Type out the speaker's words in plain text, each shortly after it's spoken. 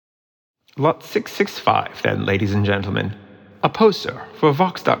Lot 665, then, ladies and gentlemen. A poster for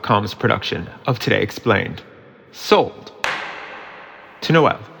Vox.com's production of Today Explained. Sold. To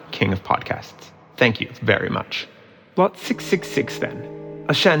Noel, king of podcasts. Thank you very much. Lot 666, then.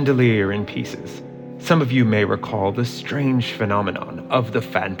 A chandelier in pieces. Some of you may recall the strange phenomenon of the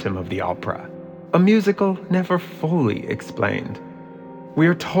Phantom of the Opera. A musical never fully explained. We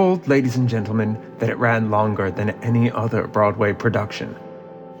are told, ladies and gentlemen, that it ran longer than any other Broadway production.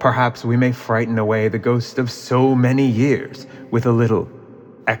 Perhaps we may frighten away the ghost of so many years with a little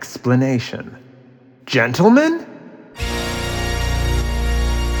explanation. Gentlemen?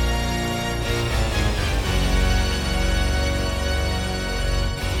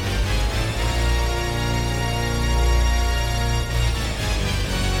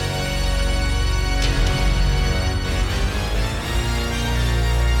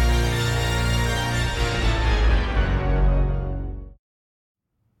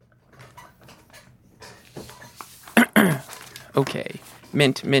 Okay.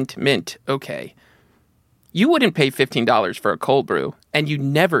 Mint. Okay. You wouldn't pay $15 for a cold brew, and you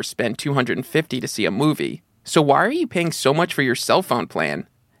never spend $250 to see a movie. So why are you paying so much for your cell phone plan?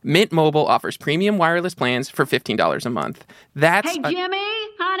 Mint Mobile offers premium wireless plans for $15 a month. Hey, Jimmy,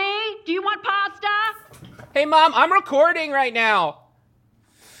 honey, do you want pasta? Hey, Mom, I'm recording right now.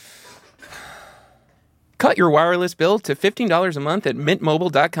 Cut your wireless bill to $15 a month at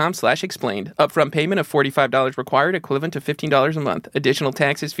mintmobile.com/explained. Upfront payment of $45 required, equivalent to $15 a month. Additional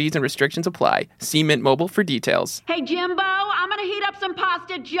taxes, fees, and restrictions apply. See Mint Mobile for details. Hey, Jimbo, I'm going to heat up some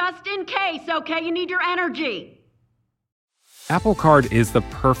pasta just in case, okay? You need your energy. Apple Card is the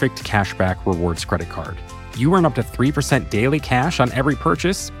perfect cashback rewards credit card. You earn up to 3% daily cash on every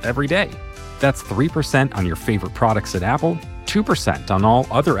purchase every day. That's 3% on your favorite products at Apple, 2% on all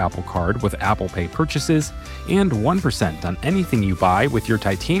other Apple Card with Apple Pay purchases, and 1% on anything you buy with your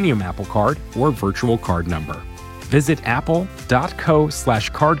titanium Apple Card or virtual card number. Visit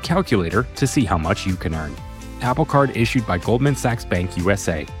apple.co/card calculator to see how much you can earn. Apple Card issued by Goldman Sachs Bank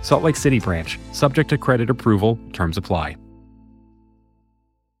USA, Salt Lake City branch, subject to credit approval, terms apply.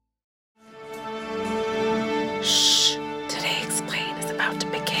 Shh, Today Explained is about to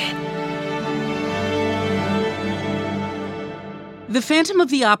begin. The Phantom of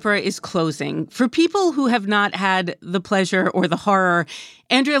the Opera is closing. For people who have not had the pleasure or the horror,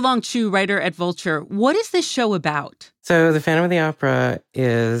 Andrea Long-Chu, writer at Vulture, what is this show about? So The Phantom of the Opera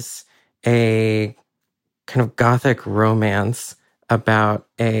is a kind of gothic romance about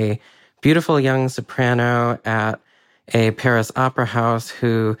a beautiful young soprano at a Paris opera house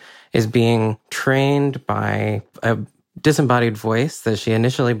who is being trained by a disembodied voice that she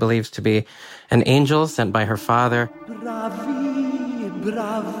initially believes to be an angel sent by her father.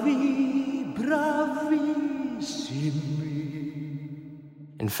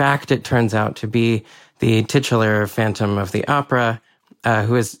 In fact, it turns out to be the titular Phantom of the Opera,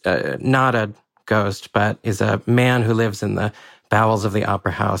 who is not a ghost, but is a man who lives in the bowels of the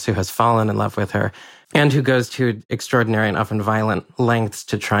opera house, who has fallen in love with her, and who goes to extraordinary and often violent lengths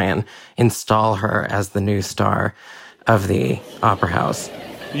to try and install her as the new star of the opera house.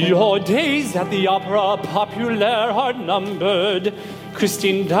 Your days at the opera popular are numbered.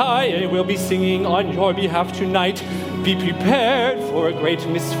 Christine Daae will be singing on your behalf tonight. Be prepared for a great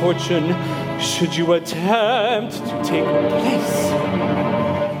misfortune should you attempt to take her place.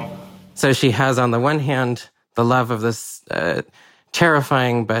 So she has, on the one hand, the love of this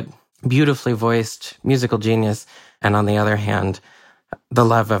terrifying but beautifully voiced musical genius, and on the other hand, the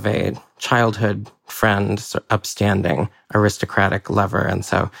love of a childhood friend, upstanding, aristocratic lover. And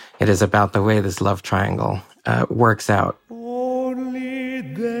so it is about the way this love triangle works out. Only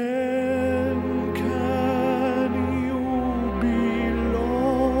then can you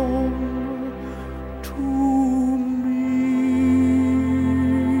belong to me.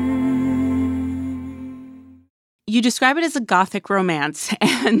 You describe it as a gothic romance,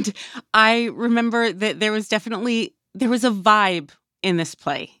 and I remember that there was a vibe in this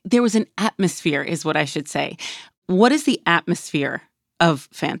play. There was an atmosphere, is what I should say. What is the atmosphere of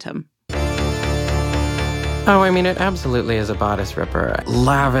Phantom? Oh, I mean, it absolutely is a bodice ripper.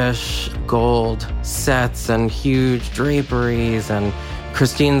 Lavish gold sets and huge draperies, and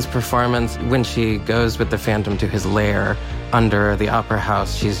Christine's performance when she goes with the Phantom to his lair under the opera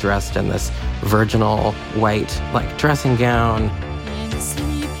house. She's dressed in this virginal white, dressing gown.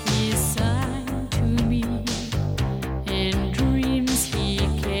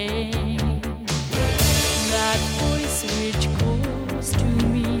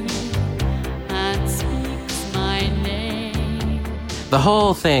 The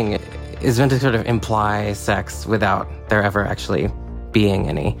whole thing is meant to sort of imply sex without there ever actually being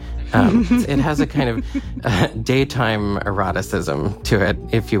any. It has a kind of daytime eroticism to it,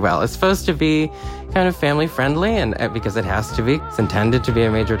 if you will. It's supposed to be kind of family friendly, and because it has to be. It's intended to be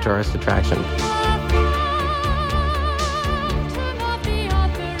a major tourist attraction.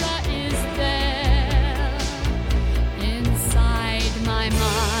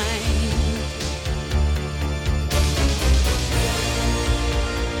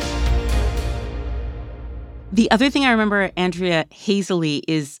 The other thing I remember, Andrea Hazley,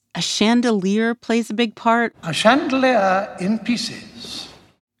 is a chandelier plays a big part. A chandelier in pieces.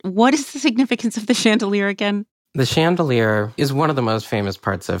 What is the significance of the chandelier again? The chandelier is one of the most famous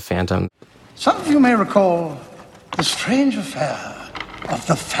parts of Phantom. Some of you may recall the strange affair of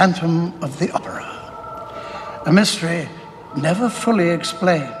the Phantom of the Opera, a mystery never fully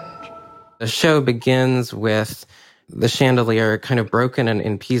explained. The show begins with the chandelier kind of broken and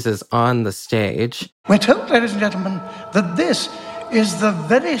in pieces on the stage. We're told, ladies and gentlemen, that this is the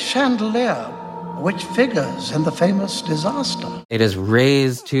very chandelier which figures in the famous disaster. It is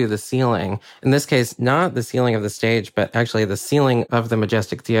raised to the ceiling. In this case, not the ceiling of the stage, but actually the ceiling of the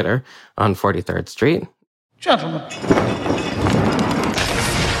Majestic Theater on 43rd Street. Gentlemen.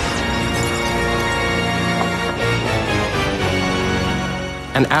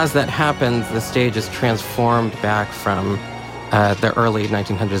 And as that happens, the stage is transformed back from the early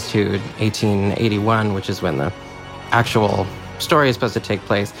 1900s to 1881, which is when the actual story is supposed to take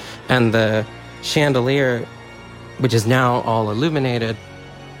place. And the chandelier, which is now all illuminated,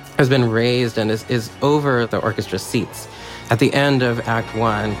 has been raised and is over the orchestra seats. At the end of Act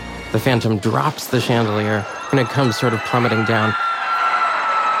One, the Phantom drops the chandelier and it comes sort of plummeting down.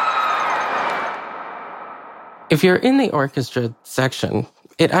 If you're in the orchestra section,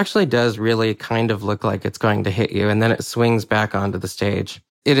 it actually does really kind of look like it's going to hit you, and then it swings back onto the stage.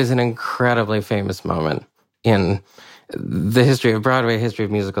 It is an incredibly famous moment in the history of Broadway, history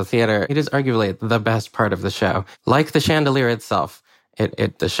of musical theater. It is arguably the best part of the show. Like the chandelier itself,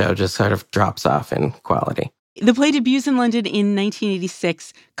 the show just sort of drops off in quality. The play debuts in London in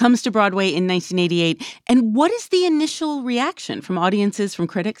 1986, comes to Broadway in 1988. And what is the initial reaction from audiences, from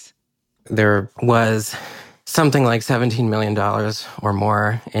critics? There was something like $17 million or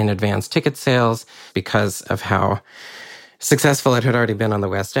more in advance ticket sales because of how successful it had already been on the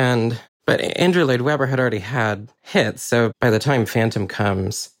West End. But Andrew Lloyd Webber had already had hits. So by the time Phantom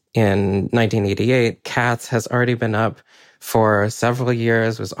comes in 1988, Cats has already been up for several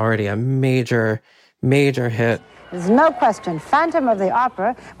years, was already a major hit. There's no question, Phantom of the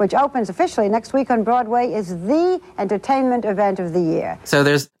Opera, which opens officially next week on Broadway, is the entertainment event of the year. So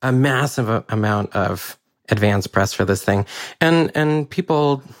there's a massive amount of advance press for this thing. And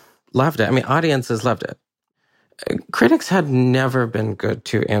people loved it. I mean, audiences loved it. Critics had never been good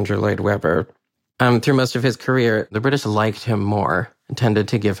to Andrew Lloyd Webber. Through most of his career, the British liked him more and tended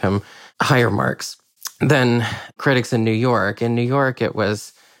to give him higher marks than critics in New York. In New York, it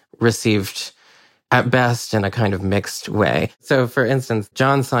was received at best in a kind of mixed way. So, for instance,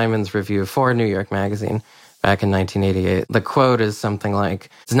 John Simon's review for New York Magazine back in 1988, the quote is something like,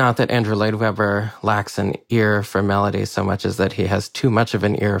 "It's not that Andrew Lloyd Webber lacks an ear for melody so much as that he has too much of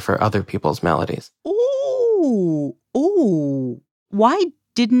an ear for other people's melodies." Ooh. Why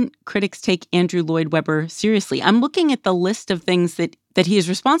didn't critics take Andrew Lloyd Webber seriously? I'm looking at the list of things that he is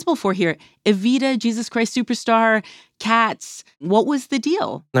responsible for here. Evita, Jesus Christ Superstar, Cats. What was the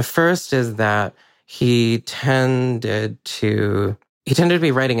deal? The first is that he tended to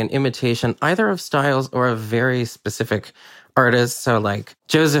be writing an imitation either of styles or of very specific artists. So like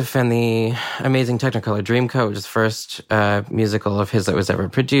Joseph and the Amazing Technicolor Dreamcoat, which is the first musical of his that was ever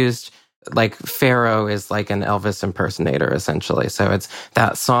produced. Like Pharaoh is like an Elvis impersonator, essentially. So it's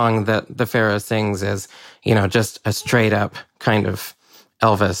that song that the Pharaoh sings is, just a straight up kind of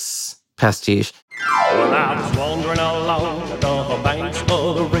Elvis pastiche. Well, I was wandering along the banks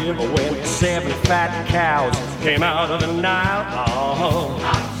of the river when 7 fat cows came out of the Nile.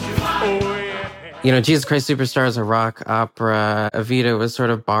 Jesus Christ Superstar is a rock opera. Evita was sort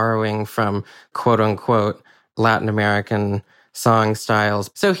of borrowing from quote unquote Latin American song styles.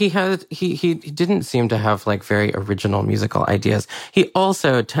 So he didn't seem to have like very original musical ideas. He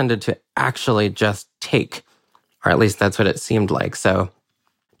also tended to actually just take, or at least that's what it seemed like. So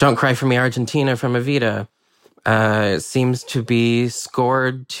Don't Cry for Me, Argentina from Evita seems to be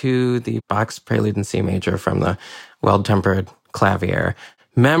scored to the Bach's Prelude in C major from the Well-Tempered Clavier.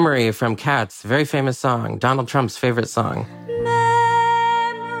 Memory from Cats, very famous song, Donald Trump's favorite song.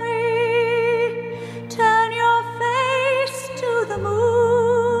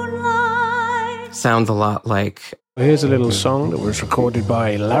 sounds a lot like... Here's a little song that was recorded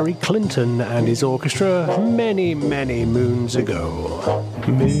by Larry Clinton and his orchestra many, many moons ago.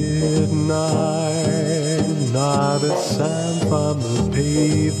 Midnight, not a sound from the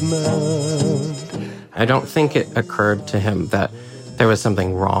pavement. I don't think it occurred to him that there was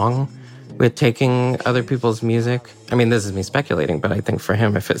something wrong with taking other people's music. I mean, this is me speculating, but I think for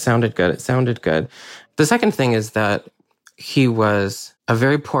him, if it sounded good, it sounded good. The second thing is that he was a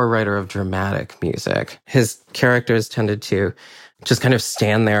very poor writer of dramatic music. His characters tended to just kind of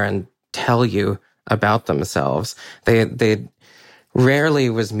stand there and tell you about themselves. They rarely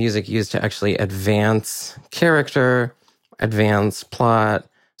was music used to actually advance character, advance plot.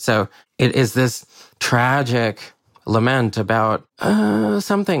 So it is this tragic lament about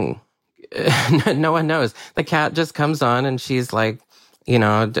something. No one knows. The cat just comes on and she's like, you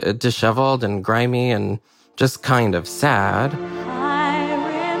know, disheveled and grimy and just kind of sad.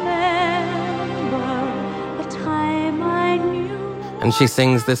 And she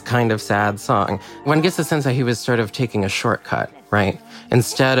sings this kind of sad song. One gets the sense that he was sort of taking a shortcut, right?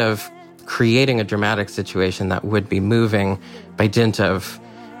 Instead of creating a dramatic situation that would be moving by dint of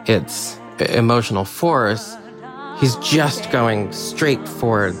its emotional force, he's just going straight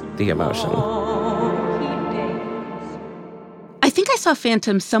for the emotion. I think I saw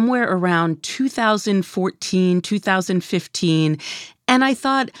Phantom somewhere around 2014, 2015, and I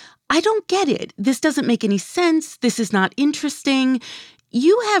thought, I don't get it. This doesn't make any sense. This is not interesting.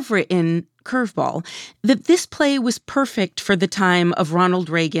 You have written, Curveball, that this play was perfect for the time of Ronald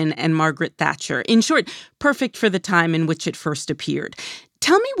Reagan and Margaret Thatcher. In short, perfect for the time in which it first appeared.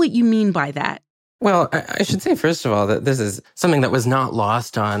 Tell me what you mean by that. Well, I should say, first of all, that this is something that was not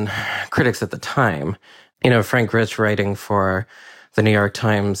lost on critics at the time. You know, Frank Rich, writing for the New York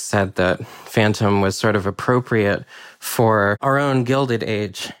Times, said that Phantom was sort of appropriate for our own Gilded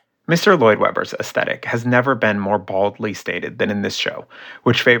Age. Mr. Lloyd Webber's aesthetic has never been more baldly stated than in this show,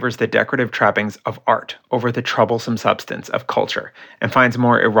 which favors the decorative trappings of art over the troublesome substance of culture and finds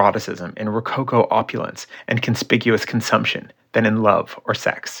more eroticism in rococo opulence and conspicuous consumption than in love or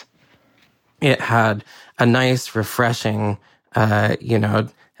sex. It had a nice, refreshing,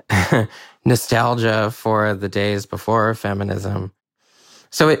 nostalgia for the days before feminism.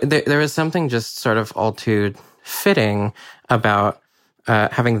 So there is something just sort of all too fitting about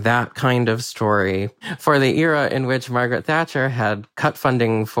having that kind of story for the era in which Margaret Thatcher had cut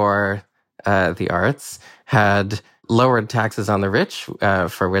funding for the arts, had lowered taxes on the rich,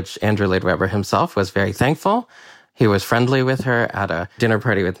 for which Andrew Lloyd Webber himself was very thankful. He was friendly with her at a dinner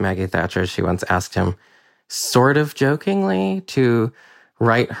party with Maggie Thatcher. She once asked him, sort of jokingly, to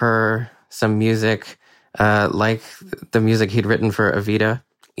write her some music like the music he'd written for Evita.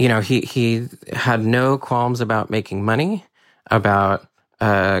 You know, he had no qualms about making money, about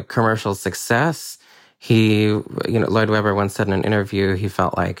commercial success. Lloyd Webber once said in an interview, he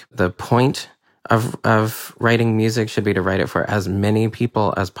felt like the point of writing music should be to write it for as many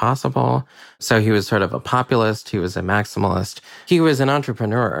people as possible. So he was sort of a populist. He was a maximalist. He was an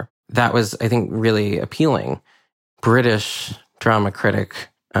entrepreneur. That was, I think, really appealing. British drama critic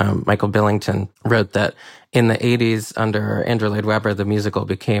Michael Billington wrote that in the 80s, under Andrew Lloyd Webber, the musical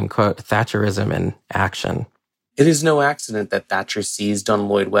became, quote, Thatcherism in action. It is no accident that Thatcher seized on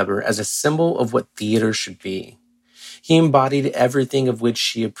Lloyd Webber as a symbol of what theater should be. He embodied everything of which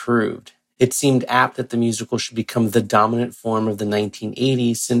she approved. It seemed apt that the musical should become the dominant form of the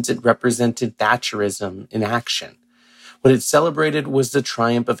 1980s since it represented Thatcherism in action. What it celebrated was the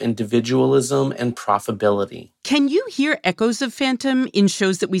triumph of individualism and profitability. Can you hear echoes of Phantom in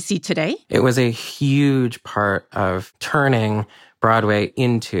shows that we see today? It was a huge part of turning Broadway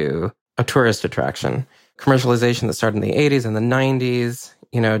into a tourist attraction. Commercialization that started in the 80s and the 90s.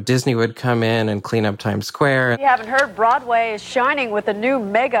 You know, Disney would come in and clean up Times Square. You haven't heard, Broadway is shining with a new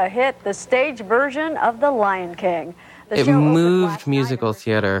mega hit, the stage version of The Lion King. It moved musical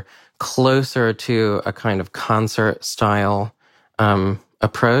theater closer to a kind of concert-style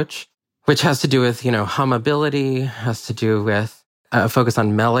approach, which has to do with, hummability, has to do with a focus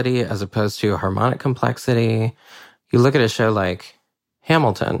on melody as opposed to harmonic complexity. You look at a show like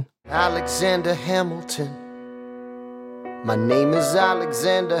Hamilton. Alexander Hamilton. My name is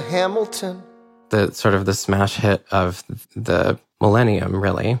Alexander Hamilton. The sort of the smash hit of the millennium,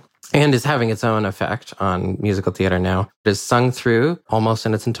 really, and is having its own effect on musical theater now. It is sung through almost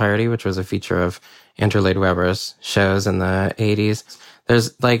in its entirety, which was a feature of Andrew Lloyd Webber's shows in the 80s.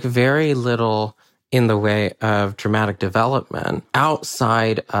 There's very little in the way of dramatic development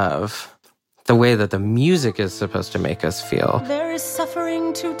outside of the way that the music is supposed to make us feel. There is suffering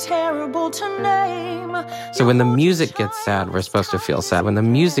something too terrible to name. So when the music gets sad, we're supposed to feel sad. When the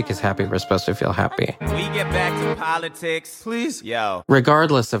music is happy, we're supposed to feel happy. We get back to politics, please. Yo.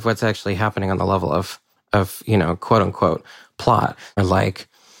 Regardless of what's actually happening on the level of quote unquote plot, or like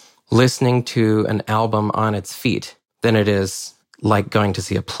listening to an album on its feet than it is like going to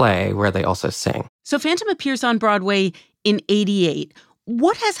see a play where they also sing. So Phantom appears on Broadway in 1988.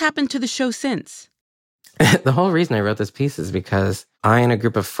 What has happened to the show since? The whole reason I wrote this piece is because I and a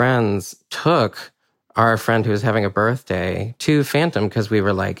group of friends took our friend who was having a birthday to Phantom because we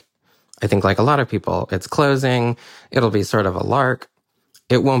were like, I think like a lot of people, it's closing. It'll be sort of a lark.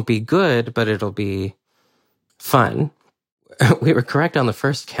 It won't be good, but it'll be fun. We were correct on the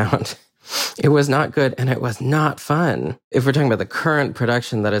first count. It was not good and it was not fun. If we're talking about the current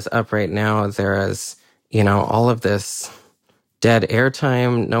production that is up right now, there is, all of this dead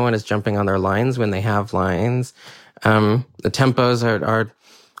airtime. No one is jumping on their lines when they have lines. The tempos are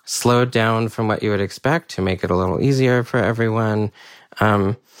slowed down from what you would expect to make it a little easier for everyone.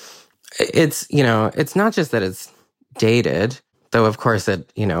 It's not just that it's dated, though of course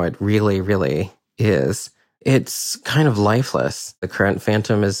it really, really is. It's kind of lifeless. The current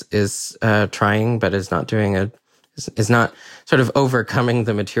Phantom is trying, but is not sort of overcoming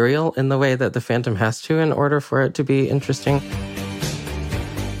the material in the way that the Phantom has to in order for it to be interesting.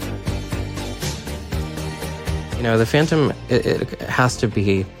 The Phantom, it has to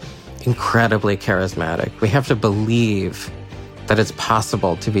be incredibly charismatic. We have to believe that it's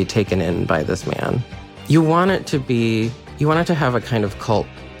possible to be taken in by this man. You want it to have a kind of cult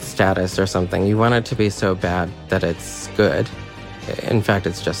status or something. You want it to be so bad that it's good. In fact,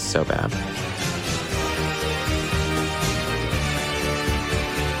 it's just so bad.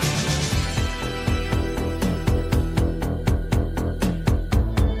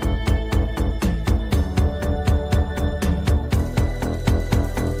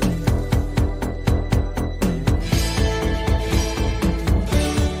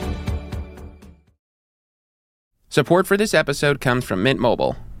 Support for this episode comes from Mint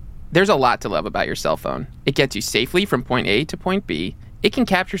Mobile. There's a lot to love about your cell phone. It gets you safely from point A to point B. It can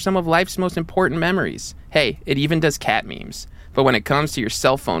capture some of life's most important memories. Hey, it even does cat memes. But when it comes to your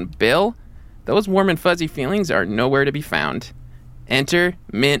cell phone bill, those warm and fuzzy feelings are nowhere to be found. Enter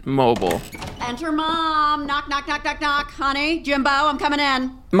Mint Mobile. Enter Mom. Knock, knock, knock, knock, knock. Honey, Jimbo, I'm coming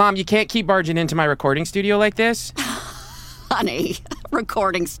in. Mom, you can't keep barging into my recording studio like this. Honey,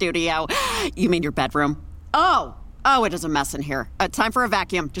 recording studio. You mean your bedroom? Oh, it is a mess in here. Time for a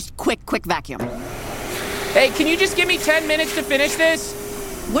vacuum. Just quick vacuum. Hey, can you just give me 10 minutes to finish this?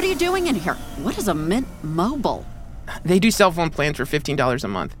 What are you doing in here? What is a Mint Mobile? They do cell phone plans for $15 a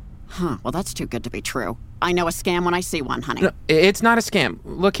month. Huh, well, that's too good to be true. I know a scam when I see one, honey. No, it's not a scam.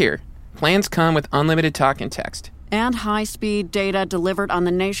 Look here. Plans come with unlimited talk and text. And high-speed data delivered on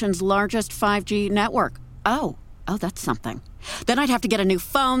the nation's largest 5G network. Oh, that's something. Then I'd have to get a new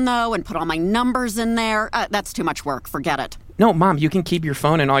phone, though, and put all my numbers in there. That's too much work. Forget it. No, Mom, you can keep your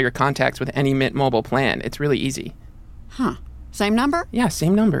phone and all your contacts with any Mint Mobile plan. It's really easy. Huh. Same number? Yeah,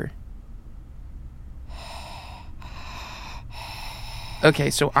 same number. Okay,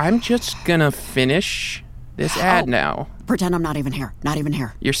 so I'm just gonna finish this ad now. Pretend I'm not even here. Not even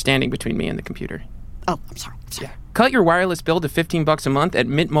here. You're standing between me and the computer. Oh, I'm sorry. Yeah. Cut your wireless bill to $15 a month at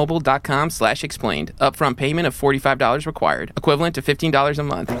mintmobile.com/explained. Upfront payment of $45 required, equivalent to $15 a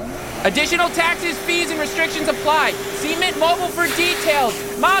month. Additional taxes, fees, and restrictions apply. See Mint Mobile for details.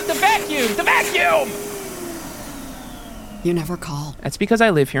 Mom, the vacuum! The vacuum! You never call. That's because I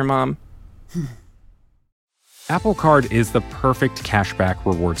live here, Mom. Apple Card is the perfect cashback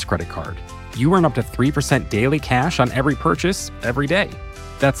rewards credit card. You earn up to 3% daily cash on every purchase every day.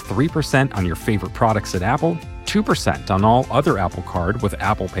 That's 3% on your favorite products at Apple, 2% on all other Apple Card with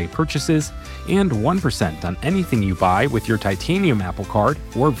Apple Pay purchases, and 1% on anything you buy with your titanium Apple Card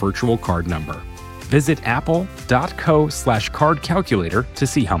or virtual card number. Visit apple.co/card calculator to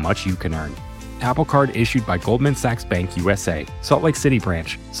see how much you can earn. Apple Card issued by Goldman Sachs Bank USA, Salt Lake City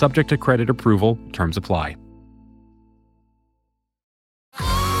branch, subject to credit approval, terms apply.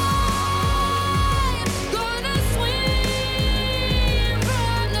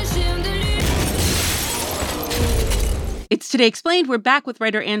 It's Today Explained. We're back with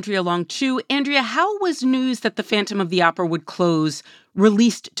writer Andrea Long-Chu. Andrea, how was news that the Phantom of the Opera would close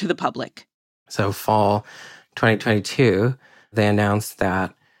released to the public? So fall 2022, they announced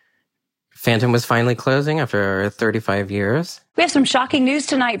that Phantom was finally closing after 35 years. We have some shocking news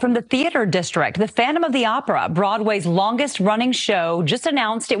tonight from the theater district. The Phantom of the Opera, Broadway's longest running show, just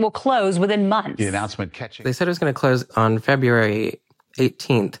announced it will close within months. The announcement catching. They said it was going to close on February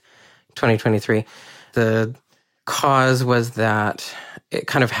 18th, 2023. The cause was that it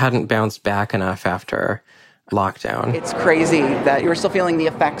kind of hadn't bounced back enough after lockdown. It's crazy that you're still feeling the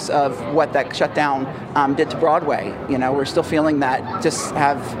effects of what that shutdown did to Broadway. We're still feeling that, just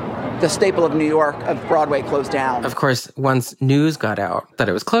have the staple of New York, of Broadway, closed down. Of course, once news got out that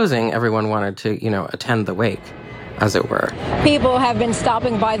it was closing, everyone wanted to, attend the wake, as it were. People have been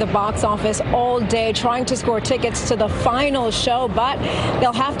stopping by the box office all day trying to score tickets to the final show, but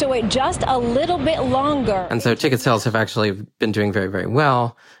they'll have to wait just a little bit longer. And so ticket sales have actually been doing very, very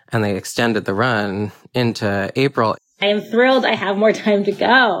well, and they extended the run into April. I am thrilled I have more time to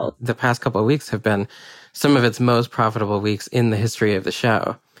go. The past couple of weeks have been some of its most profitable weeks in the history of the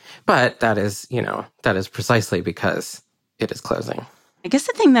show. But that is precisely because it is closing. I guess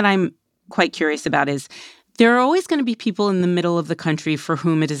the thing that I'm quite curious about is there are always going to be people in the middle of the country for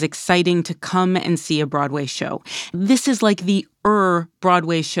whom it is exciting to come and see a Broadway show. This is like the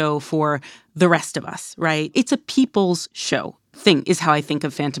Broadway show for the rest of us, right? It's a people's show thing is how I think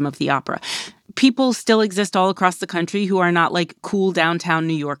of Phantom of the Opera. People still exist all across the country who are not like cool downtown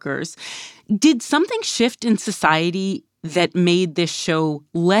New Yorkers. Did something shift in society that made this show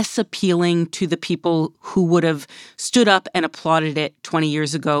less appealing to the people who would have stood up and applauded it 20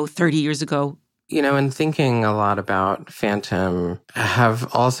 years ago, 30 years ago? In thinking a lot about Phantom, I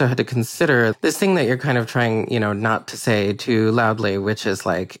have also had to consider this thing that you're kind of trying, not to say too loudly, which is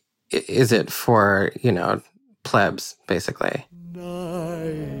like, is it for, plebs, basically?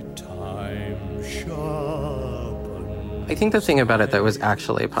 I think the thing about it that was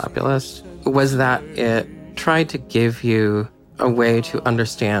actually populist was that it tried to give you a way to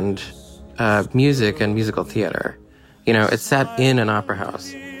understand music and musical theater. It's set in an opera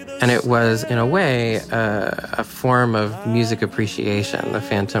house. And it was, in a way, a form of music appreciation. The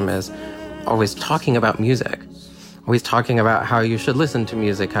Phantom is always talking about music, always talking about how you should listen to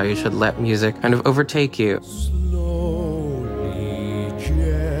music, how you should let music kind of overtake you. Slowly,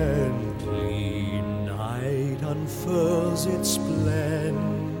 gently, night unfurls its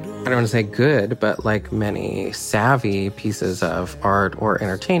splendor. I don't want to say good, but like many savvy pieces of art or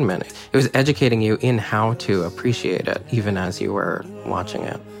entertainment, it was educating you in how to appreciate it, even as you were watching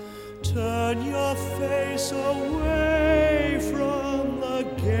it. Turn your face away from the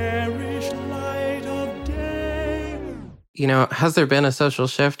garish light of day. Has there been a social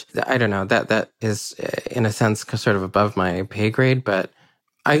shift? I don't know. That is, in a sense, sort of above my pay grade, but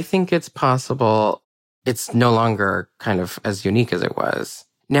I think it's possible. It's no longer kind of as unique as it was.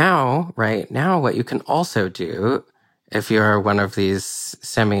 Now, what you can also do, if you're one of these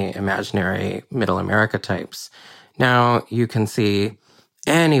semi-imaginary middle America types, now you can see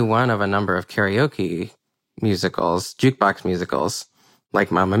any one of a number of karaoke musicals, jukebox musicals,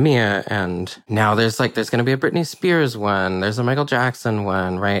 like Mamma Mia, and now there's going to be a Britney Spears one, there's a Michael Jackson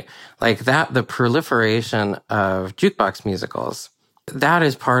one, right? Like that, the proliferation of jukebox musicals, that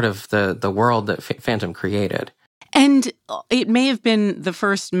is part of the world that Phantom created. And it may have been the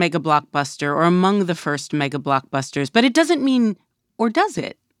first mega blockbuster or among the first mega blockbusters, but it doesn't mean, or does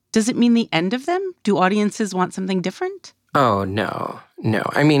it? Does it mean the end of them? Do audiences want something different? Oh, no.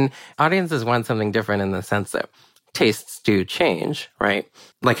 I mean, audiences want something different in the sense that tastes do change, right?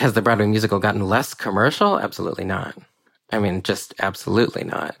 Like, has the Broadway musical gotten less commercial? Absolutely not. I mean, just absolutely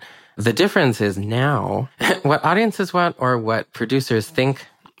not. The difference is now, what audiences want or what producers think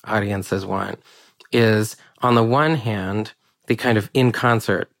audiences want is, on the one hand, the kind of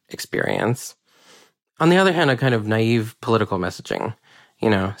in-concert experience. On the other hand, a kind of naive political messaging,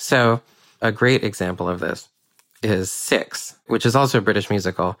 So a great example of this is Six, which is also a British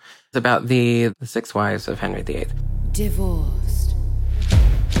musical. It's about the 6 wives of Henry VIII. Divorced.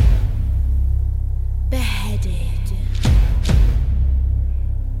 Beheaded.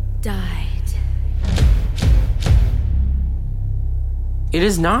 Died. It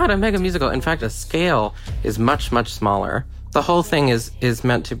is not a mega musical. In fact, the scale is much, much smaller. The whole thing is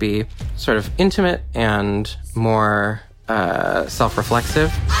meant to be sort of intimate and more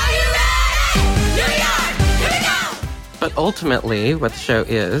self-reflexive. Are you ready? New York, here we go! But ultimately, what the show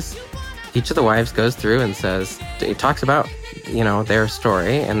is, each of the wives goes through and he talks about, their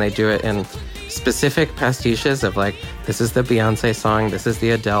story, and they do it in specific pastiches of like, this is the Beyonce song, this is the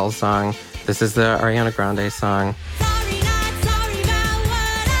Adele song, this is the Ariana Grande song.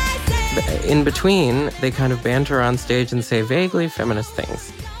 In between, they kind of banter on stage and say vaguely feminist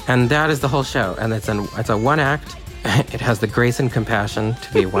things. And that is the whole show. And it's a one act. It has the grace and compassion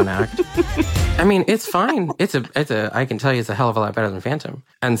to be one act. I mean, it's fine. I can tell you it's a hell of a lot better than Phantom.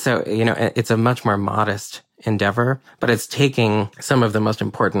 And so, it's a much more modest endeavor, but it's taking some of the most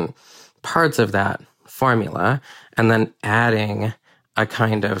important parts of that formula and then adding a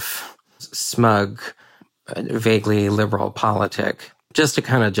kind of smug, vaguely liberal politic just to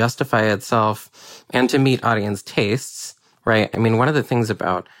kind of justify itself and to meet audience tastes, right? I mean, one of the things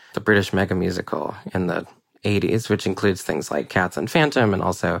about the British mega musical in the 80s, which includes things like Cats and Phantom and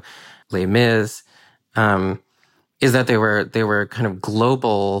also Les Mis, is that they were kind of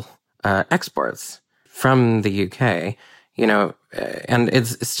global exports from the UK, and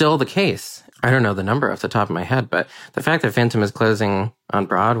it's still the case. I don't know the number off the top of my head, but the fact that Phantom is closing on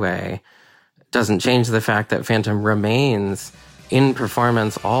Broadway doesn't change the fact that Phantom remains in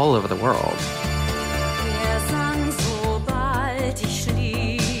performance all over the world.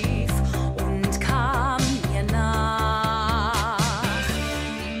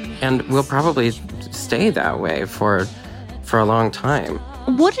 And will probably stay that way for a long time.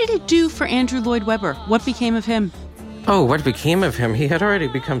 What did it do for Andrew Lloyd Webber? What became of him? Oh, what became of him? He had already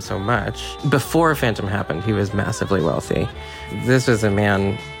become so much. Before Phantom happened, he was massively wealthy. This was a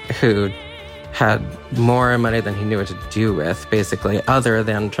man who had more money than he knew what to do with, basically, other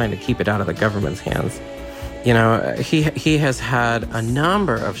than trying to keep it out of the government's hands. He has had a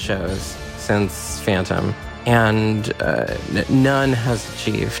number of shows since Phantom, and none has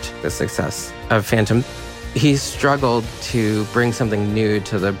achieved the success of Phantom. He struggled to bring something new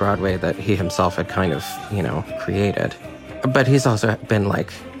to the Broadway that he himself had kind of, created. But he's also been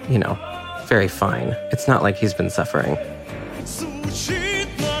very fine. It's not like he's been suffering.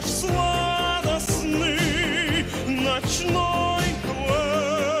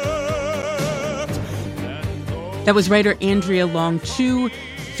 That was writer Andrea Long-Chu.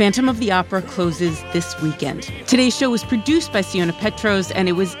 Phantom of the Opera closes this weekend. Today's show was produced by Siona Petros, and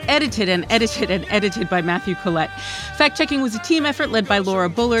it was edited by Matthew Collette. Fact-checking was a team effort led by Laura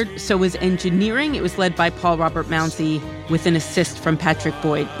Bullard. So was engineering. It was led by Paul Robert Mounsey with an assist from Patrick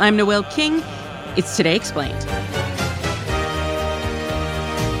Boyd. I'm Noelle King. It's Today Explained.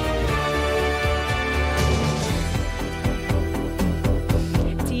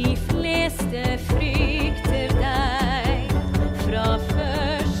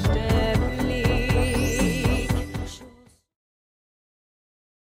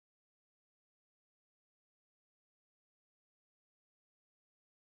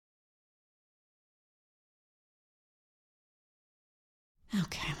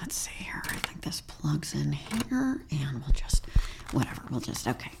 Okay, let's see here. I think this plugs in here, and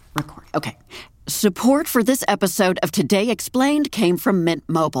okay, record. Okay. Support for this episode of Today Explained came from Mint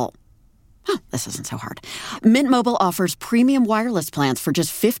Mobile. Oh, this isn't so hard. Mint Mobile offers premium wireless plans for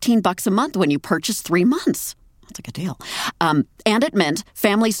just $15 a month when you purchase 3 months. That's a good deal. And at Mint,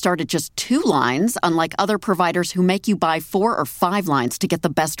 families start at just 2 lines, unlike other providers who make you buy 4 or 5 lines to get the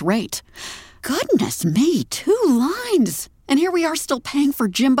best rate. Goodness me, 2 lines. And here we are still paying for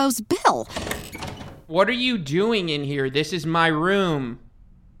Jimbo's bill. What are you doing in here? This is my room.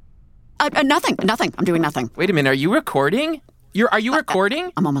 Nothing. I'm doing nothing. Wait a minute. Are you recording? Are you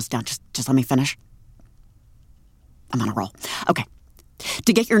recording? I'm almost done. Just let me finish. I'm on a roll. Okay.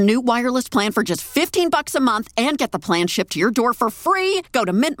 To get your new wireless plan for just $15 a month and get the plan shipped to your door for free, go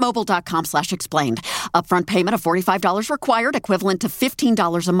to mintmobile.com/explained. Upfront payment of $45 required, equivalent to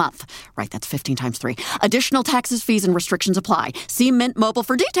 $15 a month. Right, that's 15 times 3. Additional taxes, fees, and restrictions apply. See Mint Mobile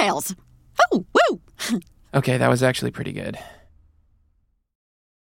for details. Oh, woo! Okay, that was actually pretty good.